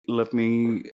let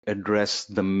me address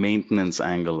the maintenance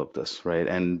angle of this, right?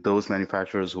 And those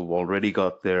manufacturers who've already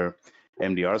got their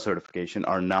MDR certification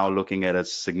are now looking at a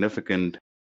significant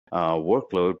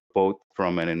workload, both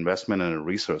from an investment and a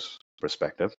resource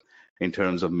perspective, in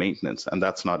terms of maintenance, and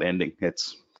that's not ending.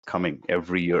 It's coming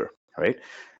every year, right?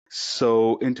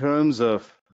 So in terms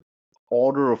of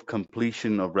order of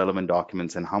completion of relevant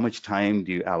documents and how much time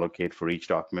do you allocate for each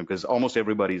document, because almost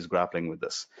everybody is grappling with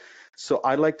this. So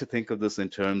I like to think of this in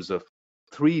terms of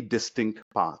three distinct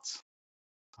paths,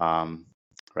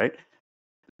 right?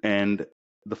 And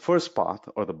the first path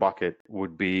or the bucket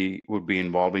would be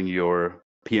involving your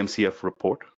PMCF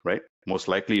report, right? Most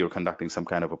likely you're conducting some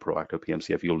kind of a proactive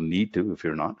PMCF. You'll need to if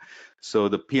you're not. So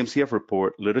the PMCF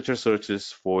report, literature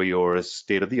searches for your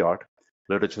state of the art,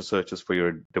 literature searches for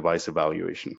your device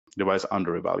evaluation, device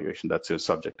under evaluation. That's your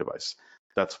subject device.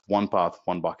 That's one path,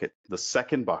 one bucket. The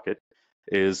second bucket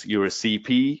is your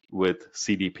CP with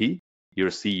CDP, your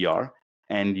CER,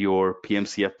 and your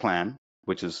PMCF plan,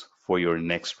 which is for your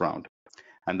next round.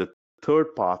 And the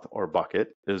third path or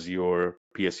bucket is your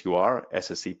PSUR,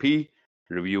 SSCP,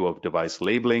 review of device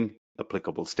labeling,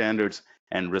 applicable standards,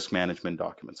 and risk management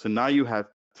documents. So now you have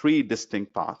three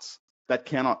distinct paths that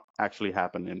cannot actually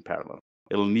happen in parallel.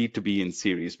 It'll need to be in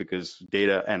series because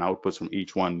data and outputs from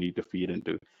each one need to feed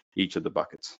into each of the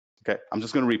buckets. Okay, I'm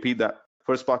just going to repeat that.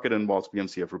 First bucket involves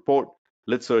PMCF report,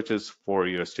 lit searches for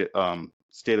your state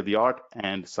of the art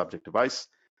and subject device.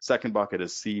 Second bucket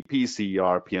is CP,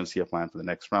 CER, PMCF plan for the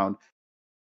next round.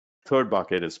 Third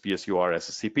bucket is PSUR,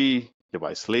 SSCP,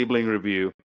 device labeling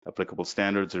review, applicable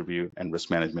standards review, and risk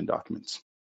management documents.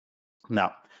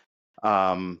 Now,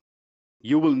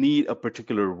 you will need a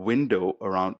particular window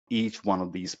around each one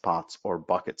of these paths or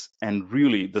buckets. And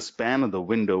really, the span of the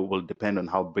window will depend on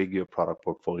how big your product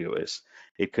portfolio is.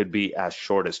 It could be as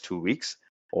short as 2 weeks,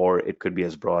 or it could be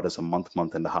as broad as a month,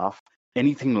 month and a half.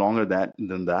 Anything longer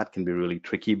than that can be really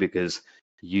tricky because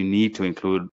you need to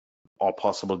include all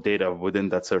possible data within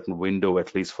that certain window,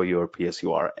 at least for your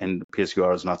PSUR. And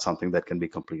PSUR is not something that can be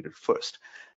completed first.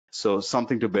 So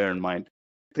something to bear in mind.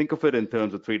 Think of it in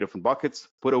terms of three different buckets,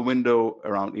 put a window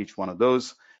around each one of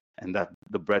those, and that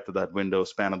the breadth of that window,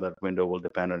 span of that window will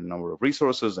depend on the number of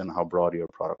resources and how broad your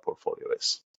product portfolio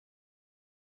is.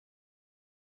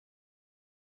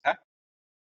 Okay.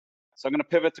 So I'm going to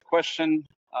pivot to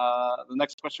the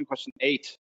next question, question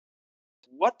 8.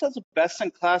 What does a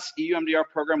best-in-class EU MDR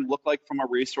program look like from a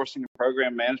resourcing and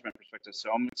program management perspective? So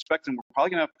I'm expecting we're probably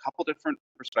going to have a couple different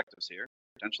perspectives here,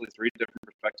 potentially 3 different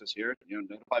perspectives here.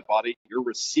 Notified body, you're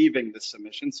receiving this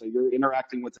submission, so you're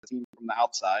interacting with the team from the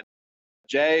outside.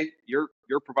 Jay, you're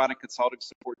providing consulting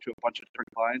support to a bunch of different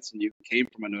clients, and you came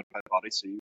from a notified body, so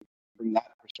you bring that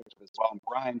perspective as well. And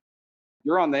Brian,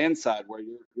 you're on the inside where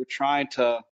you're trying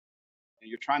to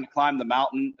climb the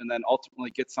mountain and then ultimately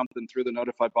get something through the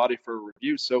notified body for a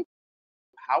review. So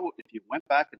how, if you went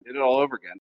back and did it all over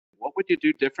again, what would you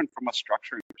do different from a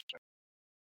structuring perspective?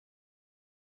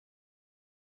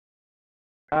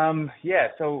 Yeah,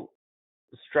 so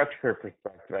structure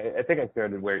perspective, I think I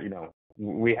started where,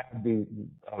 we have the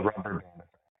rubber band.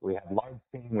 We have large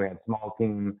team, we have small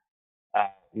team,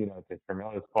 to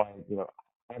Carmela's point,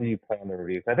 how do you plan the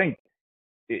reviews? I think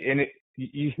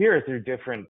you hear it through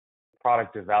different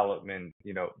product development,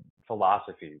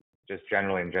 philosophies, just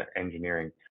generally in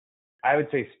engineering. I would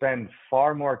say spend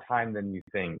far more time than you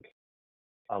think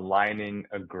aligning,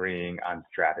 agreeing on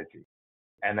strategy.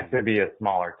 And that could be a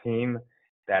smaller team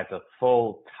that's a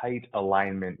full, tight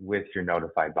alignment with your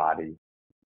notified body.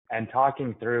 And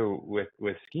talking through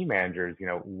with ski managers,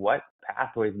 what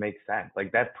pathways make sense.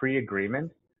 Like that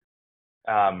pre-agreement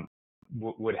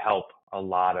would help a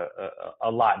lot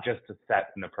just to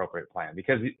set an appropriate plan.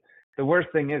 Because the worst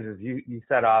thing is you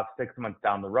set off 6 months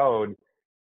down the road,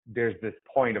 there's this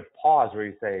point of pause where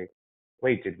you say,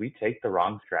 wait, did we take the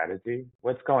wrong strategy?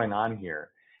 What's going on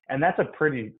here? And that's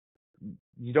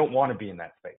you don't want to be in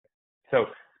that space. So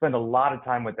spend a lot of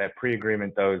time with that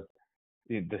pre-agreement, the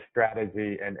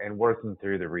strategy and working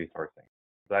through the resourcing.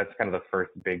 So that's kind of the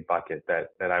first big bucket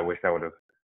that I wish I would have,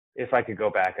 if I could go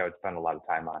back, I would spend a lot of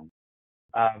time on.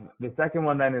 The second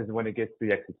one then is when it gets to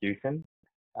the execution.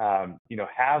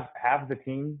 Have the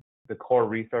team, the core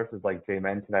resources like Jay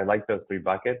mentioned. I like those 3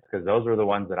 buckets because those were the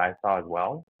ones that I saw as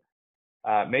well.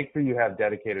 Make sure you have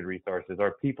dedicated resources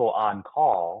or people on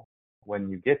call when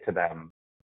you get to them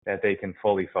that they can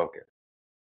fully focus.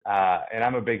 And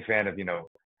I'm a big fan of,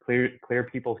 clear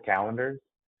people's calendars.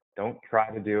 Don't try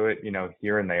to do it,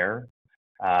 here and there.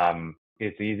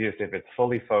 It's easiest if it's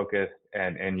fully focused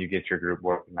and you get your group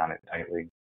working on it tightly.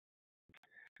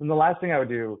 And the last thing I would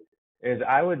do is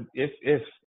if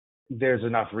there's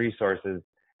enough resources,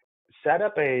 set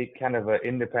up a kind of an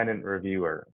independent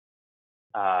reviewer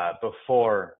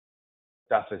before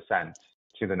stuff is sent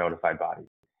to the notified body.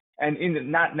 And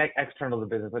not external to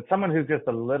business, but someone who's just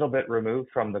a little bit removed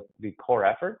from the core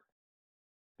effort.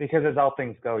 Because as all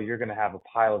things go, you're going to have a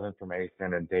pile of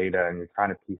information and data, and you're trying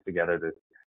to piece together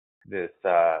this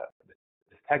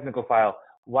technical file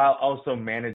while also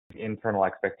managing internal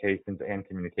expectations and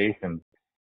communication.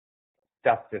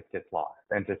 Stuff just gets lost.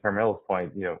 And to Sharmila's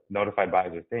point, notified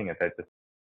bodies are seeing it that the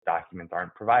documents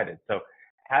aren't provided. So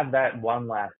have that one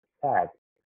last check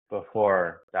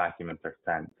before documents are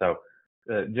sent. So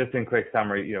just in quick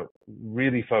summary,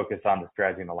 really focus on the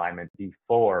strategy and alignment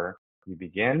before you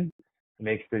begin.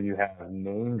 Make sure you have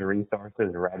named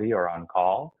resources ready or on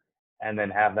call, and then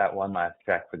have that one last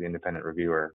check for the independent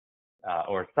reviewer,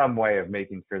 or some way of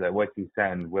making sure that what you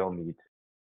send will meet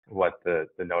what the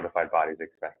notified body is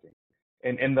expecting.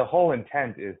 And the whole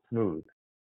intent is smooth,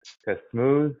 because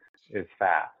smooth is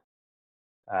fast.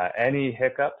 Any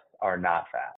hiccups are not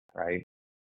fast, right?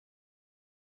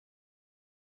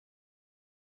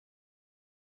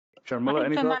 Sharmila,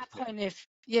 any from thoughts? our point of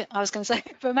I was going to say,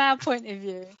 from our point of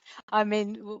view, I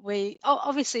mean, we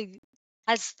obviously,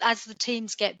 as the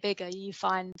teams get bigger, you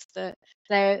find that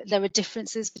there are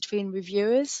differences between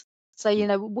reviewers. So,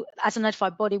 as a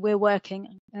notified body, we're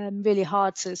working really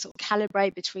hard to sort of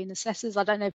calibrate between assessors. I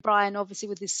don't know if Brian, obviously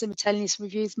with his simultaneous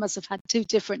reviews, must have had 2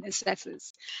 different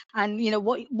assessors. And,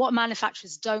 what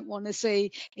manufacturers don't want to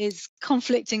see is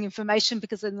conflicting information,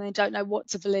 because then they don't know what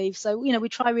to believe. So, we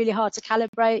try really hard to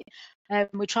calibrate.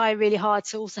 We try really hard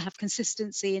to also have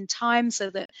consistency in time, so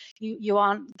that you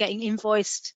aren't getting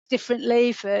invoiced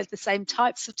differently for the same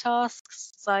types of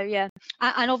tasks. So, yeah.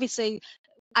 And obviously,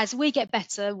 as we get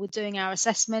better with doing our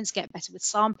assessments, get better with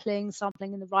sampling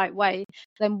in the right way,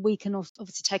 then we can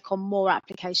obviously take on more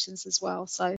applications as well.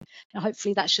 So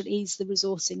hopefully that should ease the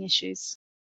resourcing issues.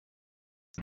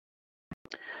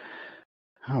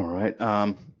 All right.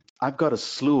 I've got a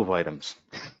slew of items.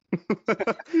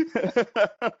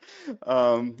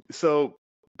 So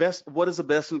what does a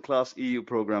best-in-class EU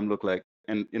program look like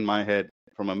in my head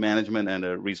from a management and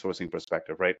a resourcing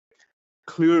perspective, right?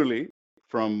 Clearly,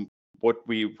 from what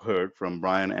we've heard from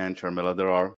Brian and Sharmila,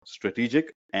 there are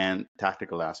strategic and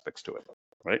tactical aspects to it,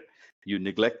 right? You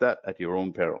neglect that at your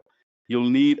own peril.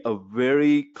 You'll need a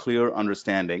very clear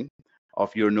understanding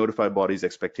of your notified body's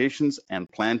expectations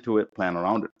and plan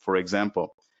around it. For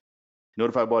example,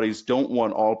 notified bodies don't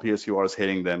want all PSURs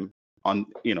hitting them on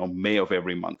May of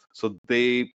every month. So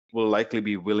they will likely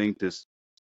be willing to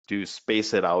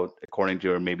space it out according to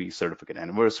your maybe certificate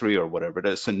anniversary or whatever it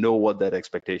is. So know what that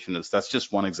expectation is. That's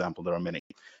just one example. There are many.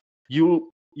 You'll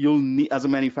need, as a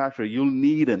manufacturer, you'll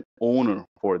need an owner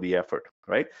for the effort,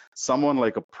 right? Someone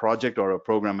like a project or a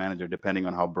program manager, depending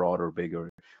on how broad or big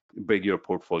your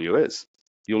portfolio is.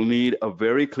 You'll need a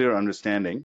very clear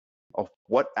understanding of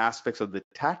what aspects of the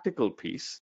tactical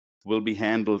piece will be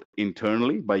handled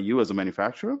internally by you as a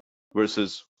manufacturer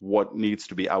versus what needs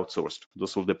to be outsourced.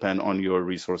 This will depend on your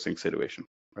resourcing situation,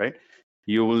 right?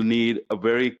 You will need a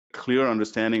very clear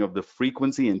understanding of the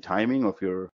frequency and timing of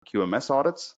your QMS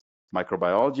audits,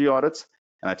 microbiology audits.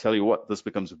 And I tell you what, this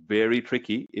becomes very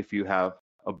tricky if you have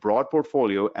a broad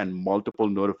portfolio and multiple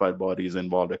notified bodies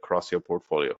involved across your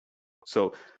portfolio.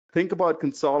 So think about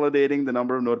consolidating the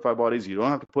number of notified bodies. You don't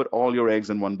have to put all your eggs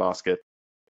in one basket.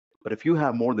 But if you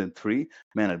have more than 3,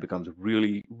 man, it becomes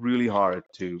really, really hard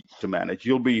to manage.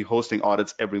 You'll be hosting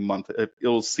audits every month.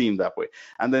 It'll seem that way.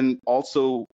 And then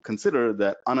also consider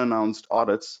that unannounced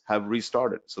audits have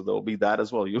restarted. So there'll be that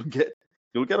as well. You'll get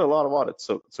a lot of audits.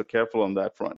 So careful on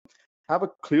that front. Have a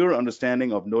clear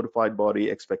understanding of notified body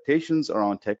expectations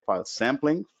around tech file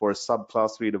sampling for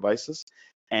subclass 3 devices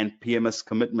and PMS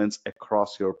commitments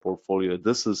across your portfolio.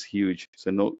 This is huge.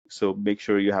 So make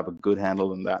sure you have a good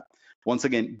handle on that. Once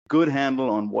again, good handle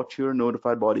on what your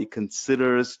notified body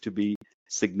considers to be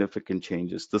significant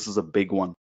changes. This is a big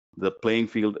one. The playing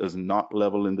field is not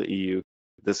level in the EU.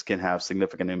 This can have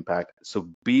significant impact. So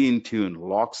be in tune,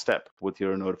 lockstep with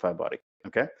your notified body,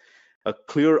 okay? A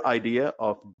clear idea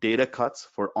of data cuts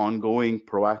for ongoing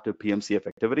proactive PMCF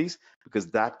activities,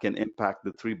 because that can impact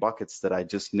the 3 buckets that I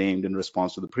just named in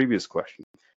response to the previous question.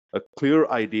 A clear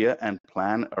idea and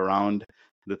plan around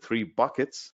the 3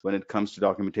 buckets when it comes to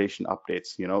documentation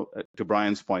updates. To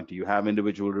Brian's point, do you have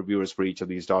individual reviewers for each of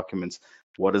these documents?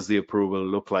 What does the approval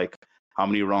look like? How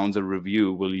many rounds of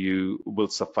review will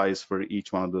suffice for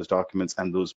each one of those documents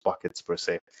and those buckets per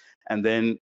se? And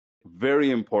then,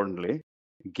 very importantly,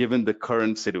 given the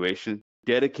current situation,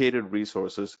 dedicated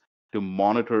resources to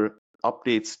monitor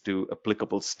updates to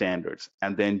applicable standards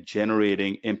and then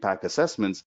generating impact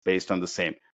assessments based on the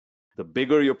same. The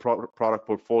bigger your product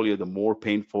portfolio, the more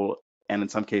painful and in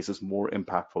some cases more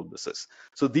impactful this is.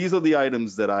 So these are the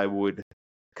items that I would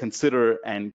consider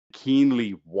and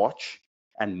keenly watch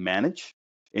and manage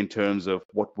in terms of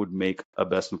what would make a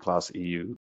best-in-class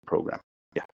EU program.